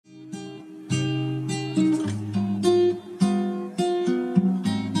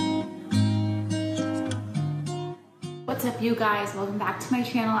up, you guys? Welcome back to my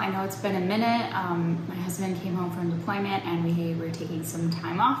channel. I know it's been a minute. My husband came home from deployment and we were taking some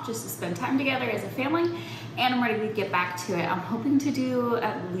time off just to spend time together as a family, and I'm ready to get back to it. I'm hoping to do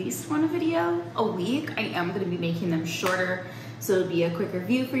at least one video a week. I am going to be making them shorter so it'll be a quicker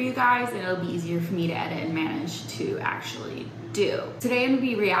view for you guys and it'll be easier for me to edit and manage to actually do. Today I'm going to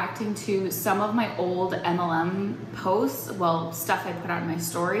be reacting to some of my old MLM posts, well, stuff I put on my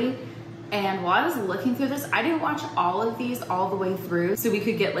story. And while I was looking through this, I didn't watch all of these all the way through so we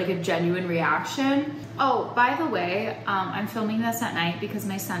could get like a genuine reaction. Oh, by the way, I'm filming this at night because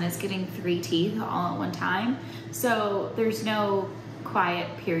my son is getting 3 teeth all at one time. So there's no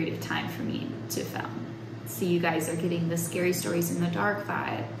quiet period of time for me to film. So you guys are getting the scary stories in the dark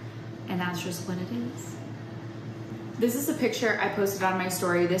vibe, and that's just what it is. This is a picture I posted on my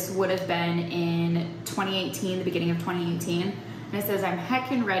story. This would have been in 2018, the beginning of 2018. And it says, I'm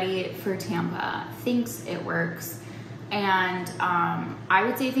heckin' ready for Tampa, thinks it works. And I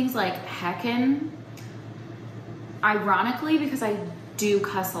would say things like heckin', ironically, because I do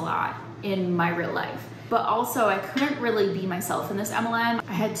cuss a lot in my real life. But also I couldn't really be myself in this MLM.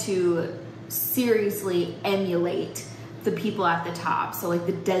 I had to seriously emulate the people at the top. So like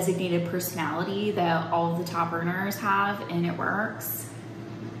the designated personality that all of the top earners have, and it works.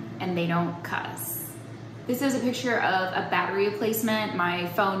 And they don't cuss. This is a picture of a battery replacement. My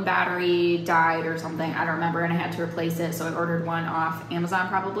phone battery died or something, I don't remember, and I had to replace it, so I ordered one off Amazon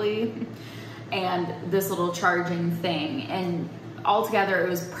probably. And this little charging thing, and altogether it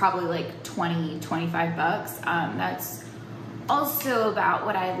was probably like 20, 25 bucks. That's also about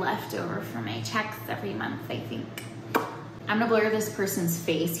what I left over for my checks every month, I think. I'm gonna blur this person's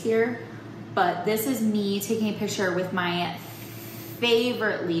face here, but this is me taking a picture with my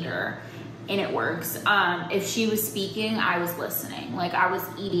favorite leader. And it works. If she was speaking, I was listening. Like I was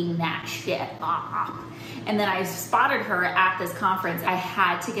eating that shit up. And then I spotted her at this conference. I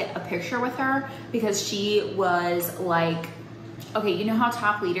had to get a picture with her because she was like, okay, you know how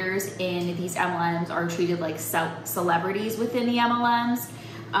top leaders in these MLMs are treated like celebrities within the MLMs?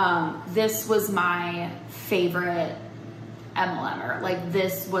 This was my favorite MLMer. Like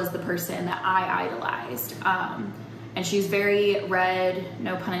this was the person that I idolized. And she was very red,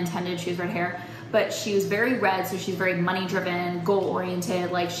 no pun intended, she has red hair, but she was very red, so she's very money driven, goal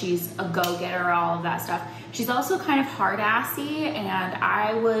oriented, like she's a go-getter, all of that stuff. She's also kind of hard-assy, and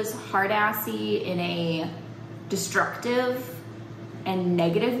I was hard-assy in a destructive and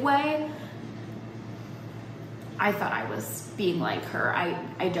negative way. I thought I was being like her.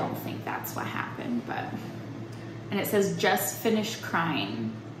 I don't think that's what happened, but, and it says, just finished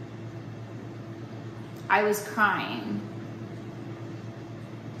crying. I was crying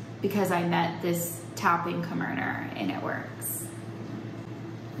because I met this top income earner and it works.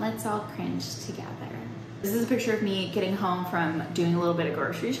 Let's all cringe together. This is a picture of me getting home from doing a little bit of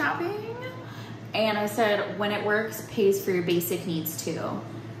grocery shopping. And I said, when it works, pays for your basic needs too.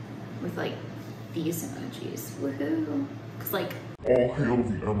 With like these emojis, woohoo. Cause like, all hail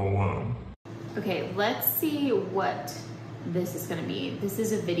the MLM. Okay, let's see what this is gonna be. This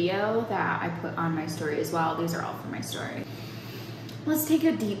is a video that I put on my story as well. These are all from my story. Let's take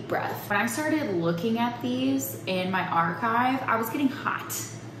a deep breath. When I started looking at these in my archive, I was getting hot.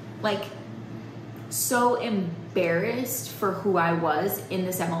 Like, so embarrassed for who I was in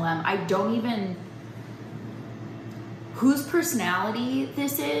this MLM. I don't even, whose personality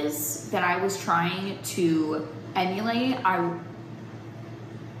this is that I was trying to emulate,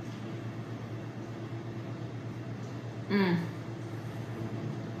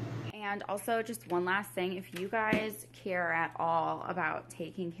 And also just one last thing, if you guys care at all about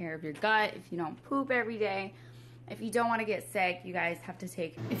taking care of your gut, if you don't poop every day, if you don't want to get sick, you guys have to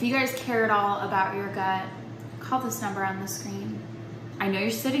take, if you guys care at all about your gut, call this number on the screen. I know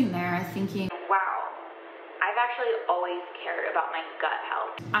you're sitting there thinking, wow, I've actually always cared about my gut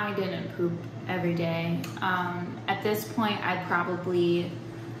health. I didn't poop every day. At this point, I probably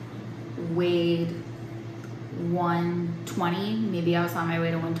weighed 120, maybe I was on my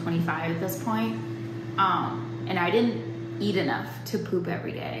way to 125 at this point. And I didn't eat enough to poop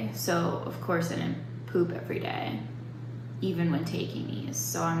every day. So of course I didn't poop every day, even when taking these.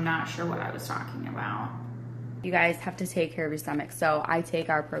 So I'm not sure what I was talking about. You guys have to take care of your stomach. So I take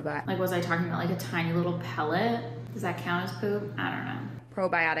our probiotic. Like, was I talking about like a tiny little pellet? Does that count as poop? I don't know.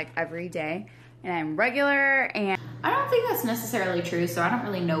 Probiotic every day, and I'm regular, and I don't think that's necessarily true. So I don't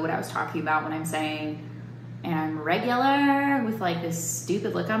really know what I was talking about when I'm saying and I'm regular with like this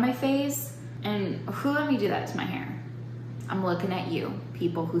stupid look on my face. And who let me do that to my hair? I'm looking at you,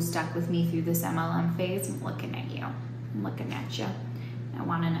 people who stuck with me through this MLM phase. I'm looking at you. I'm looking at you. I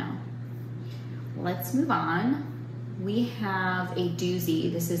want to know. Let's move on. We have a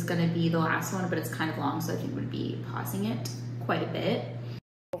doozy. This is gonna be the last one, but it's kind of long, so I think we'd be pausing it quite a bit.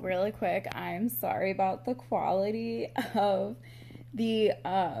 Really quick, I'm sorry about the quality of the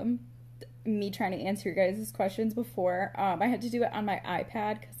me trying to answer your guys' questions before. I had to do it on my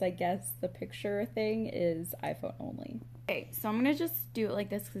iPad because I guess the picture thing is iPhone only. Okay, so I'm gonna just do it like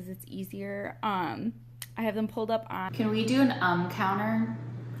this because it's easier. I have them pulled up on. Can we do an counter?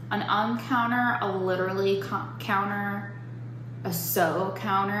 An counter, a literally counter, a so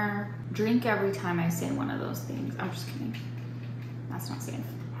counter. Drink every time I say one of those things. I'm just kidding. That's not safe.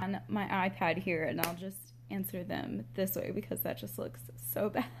 On my iPad here, and I'll just answer them this way because that just looks so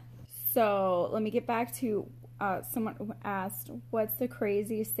bad. So let me get back to someone who asked, what's the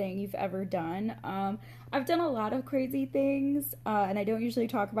craziest thing you've ever done? I've done a lot of crazy things, and I don't usually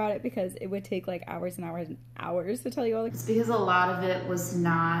talk about it because it would take like hours and hours and hours to tell you all. It's because a lot of it was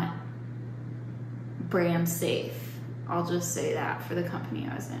not brand safe. I'll just say that for the company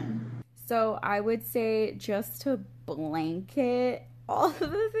I was in. So I would say, just to blanket all of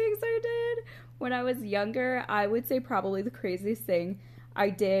the things I did when I was younger, I would say probably the craziest thing I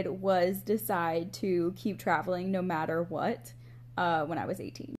did was decide to keep traveling no matter what when I was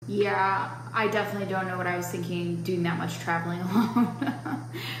 18. Yeah, I definitely don't know what I was thinking doing that much traveling alone.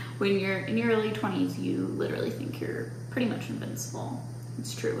 When you're in your early 20s, you literally think you're pretty much invincible.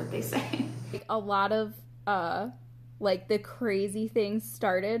 It's true what they say. A lot of like the crazy things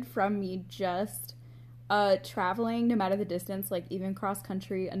started from me just traveling no matter the distance, like even cross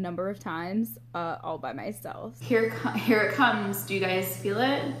country a number of times, all by myself. Here it comes. Do you guys feel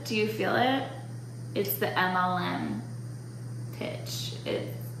it? Do you feel it? It's the MLM pitch.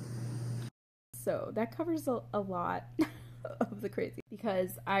 So that covers a lot of the crazy,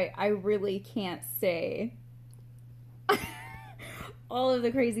 because I really can't say all of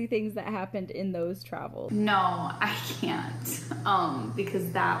the crazy things that happened in those travels. No, I can't,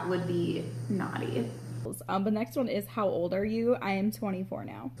 because that would be naughty. The next one is, how old are you? I am 24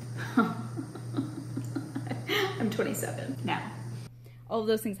 now. I'm 27 now. All of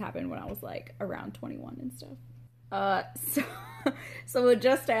those things happened when I was like around 21 and stuff. So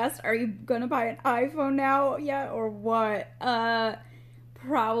just asked, are you gonna buy an iPhone now yet or what?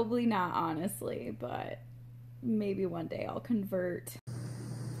 Probably not, honestly, but maybe one day I'll convert.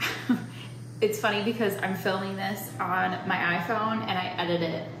 It's funny because I'm filming this on my iPhone and I edit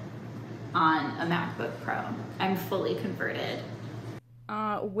it on a MacBook Pro. I'm fully converted.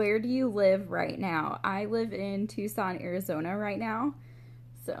 Where do you live right now? I live in Tucson, Arizona right now.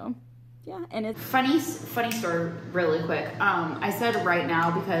 So, yeah, and it's funny story really quick. I said right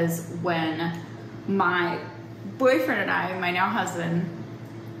now because when my boyfriend and I, my now husband,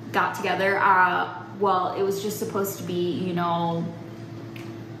 got together, well, it was just supposed to be, you know,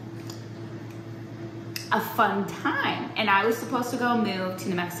 a fun time, and I was supposed to go move to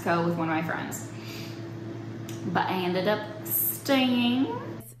New Mexico with one of my friends, but I ended up staying.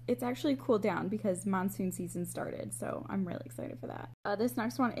 It's actually cooled down because monsoon season started, so I'm really excited for that. This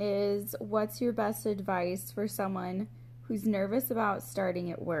next one is, what's your best advice for someone who's nervous about starting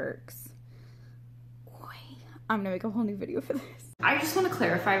at works? Boy, I'm gonna make a whole new video for this. I just want to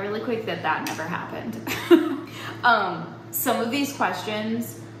clarify really quick that never happened. Some of these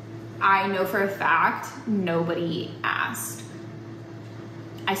questions I know for a fact nobody asked.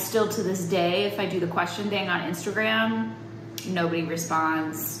 I still, to this day, if I do the question thing on Instagram, nobody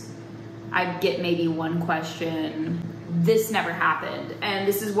responds. I get maybe one question. This never happened. And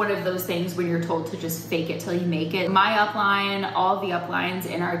this is one of those things when you're told to just fake it till you make it. My upline, all the uplines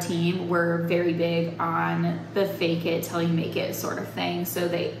in our team were very big on the fake it till you make it sort of thing. So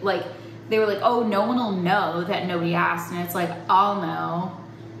they were like, oh, no one will know that nobody asked. And it's like, I'll know.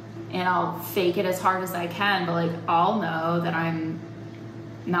 And I'll fake it as hard as I can, but like, I'll know that I'm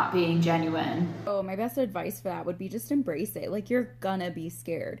not being genuine. Oh, my best advice for that would be just embrace it. Like, you're gonna be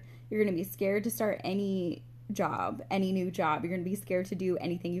scared. You're gonna be scared to start any job, any new job. You're gonna be scared to do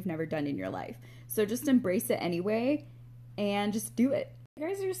anything you've never done in your life. So just embrace it anyway and just do it. You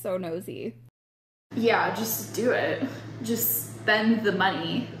guys are so nosy. Yeah, just do it. Just spend the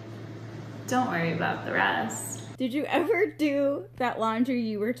money. Don't worry about the rest. Did you ever do that laundry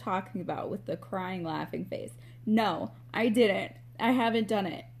you were talking about with the crying, laughing face? No, I didn't. I haven't done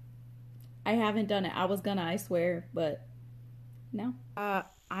it. I was gonna, I swear, but no.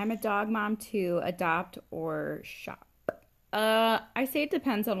 I'm a dog mom too. Adopt or shop? I say it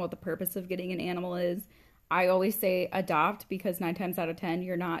depends on what the purpose of getting an animal is. I always say adopt because 9 times out of 10,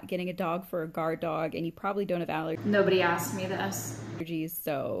 you're not getting a dog for a guard dog and you probably don't have allergies. Nobody asked me this.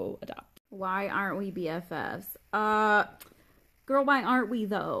 So adopt. Why aren't we BFFs? Girl, why aren't we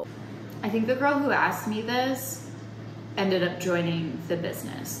though? I think the girl who asked me this ended up joining the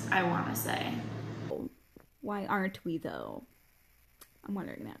business, I want to say. Why aren't we though? I'm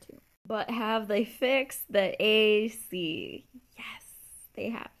wondering that too. But have they fixed the AC? Yes, they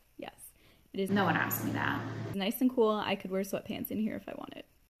have. Yes. It is. No one asked me that. It's nice and cool. I could wear sweatpants in here if I wanted.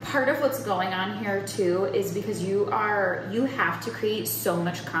 Part of what's going on here too is because you have to create so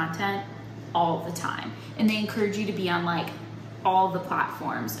much content all the time. And they encourage you to be on like all the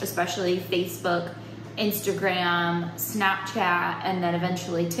platforms, especially Facebook, Instagram, Snapchat, and then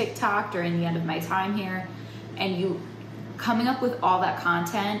eventually TikTok during the end of my time here. And you coming up with all that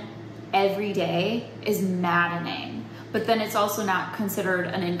content every day is maddening. But then it's also not considered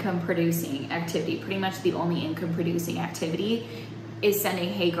an income producing activity. Pretty much the only income producing activity is sending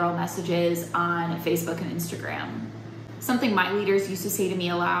hey girl messages on Facebook and Instagram. Something my leaders used to say to me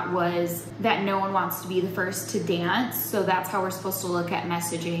a lot was that no one wants to be the first to dance, so that's how we're supposed to look at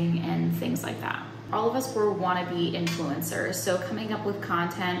messaging and things like that. All of us were wannabe influencers, so coming up with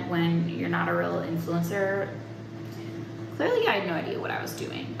content when you're not a real influencer, clearly I had no idea what I was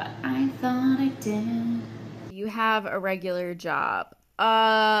doing, but I thought I did. You have a regular job.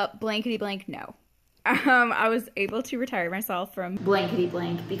 Blankety blank, no. I was able to retire myself from blankety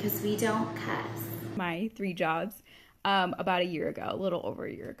blank because we don't cuss. My 3 jobs about a year ago, a little over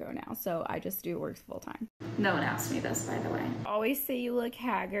a year ago now. So I just do work full time. No one asked me this, by the way. Always say you look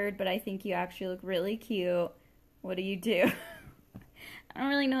haggard, but I think you actually look really cute. What do you do? I don't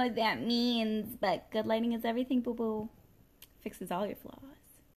really know what that means, but good lighting is everything, boo boo. Fixes all your flaws.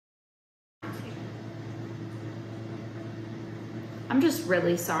 I'm just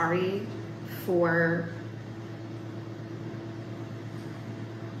really sorry for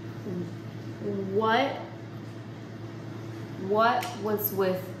what was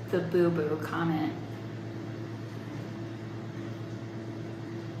with the boo-boo comment.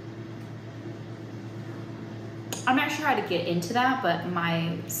 I'm not sure how to get into that, but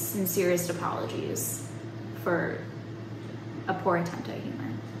my sincerest apologies for a poor attempt at humor.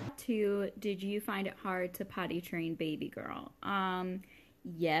 2, did you find it hard to potty train baby girl?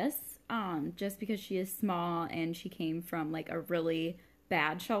 Yes, just because she is small and she came from like a really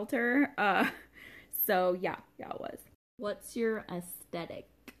bad shelter. So yeah, it was. What's your aesthetic?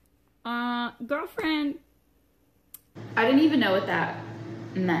 Girlfriend. I didn't even know what that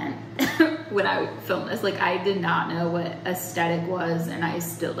meant when I filmed this. Like, I did not know what aesthetic was, and I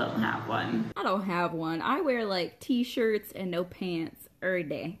still don't have one. I don't have one. I wear like t-shirts and no pants every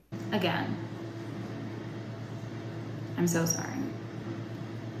day. Again, I'm so sorry.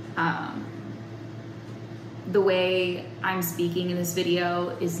 The way I'm speaking in this video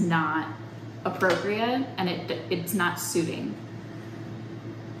is not appropriate, and it's not suiting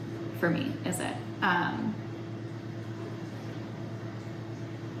for me, is it?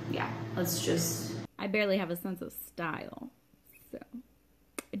 Yeah, let's just... I barely have a sense of style, so.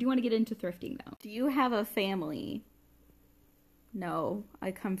 I do want to get into thrifting though. Do you have a family? No,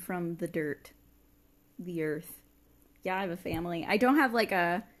 I come from the dirt, the earth. Yeah, I have a family. I don't have like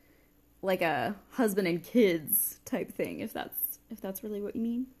a husband and kids type thing, if that's really what you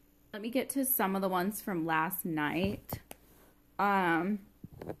mean. Let me get to some of the ones from last night. Why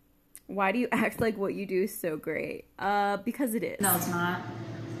do you act like what you do is so great? Because it is. No, it's not.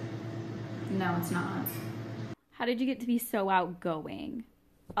 No, it's not. How did you get to be so outgoing?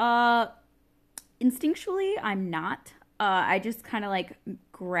 Instinctually, I'm not. I just kind of like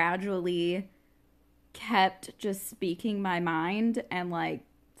gradually kept just speaking my mind and like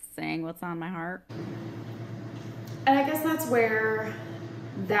saying what's on my heart. And I guess that's where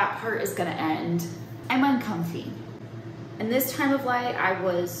that part is gonna end. I'm uncomfy. In this time of life, I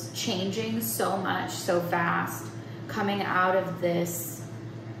was changing so much, so fast, coming out of this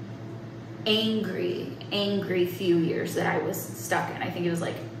angry few years that I was stuck in. I think it was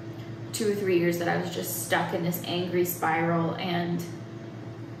like 2 or 3 years that I was just stuck in this angry spiral, and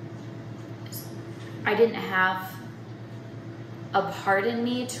I didn't have a part in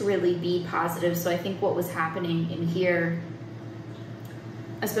me to really be positive. So I think what was happening in here,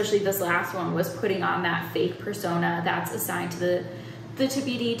 especially this last one, was putting on that fake persona that's assigned to the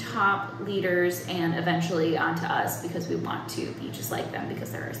TPD top leaders and eventually onto us, because we want to be just like them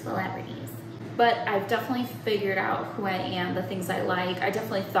because they're celebrities. But I've definitely figured out who I am, the things I like. I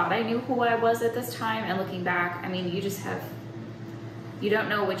definitely thought I knew who I was at this time, and looking back, I mean, you don't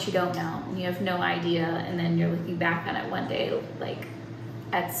know what you don't know, and you have no idea, and then you're looking back on it one day, like,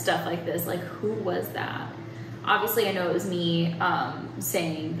 at stuff like this, like, who was that? Obviously, I know it was me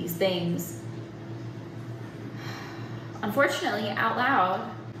saying these things, unfortunately, out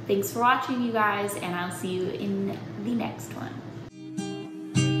loud. Thanks for watching, you guys, and I'll see you in the next one.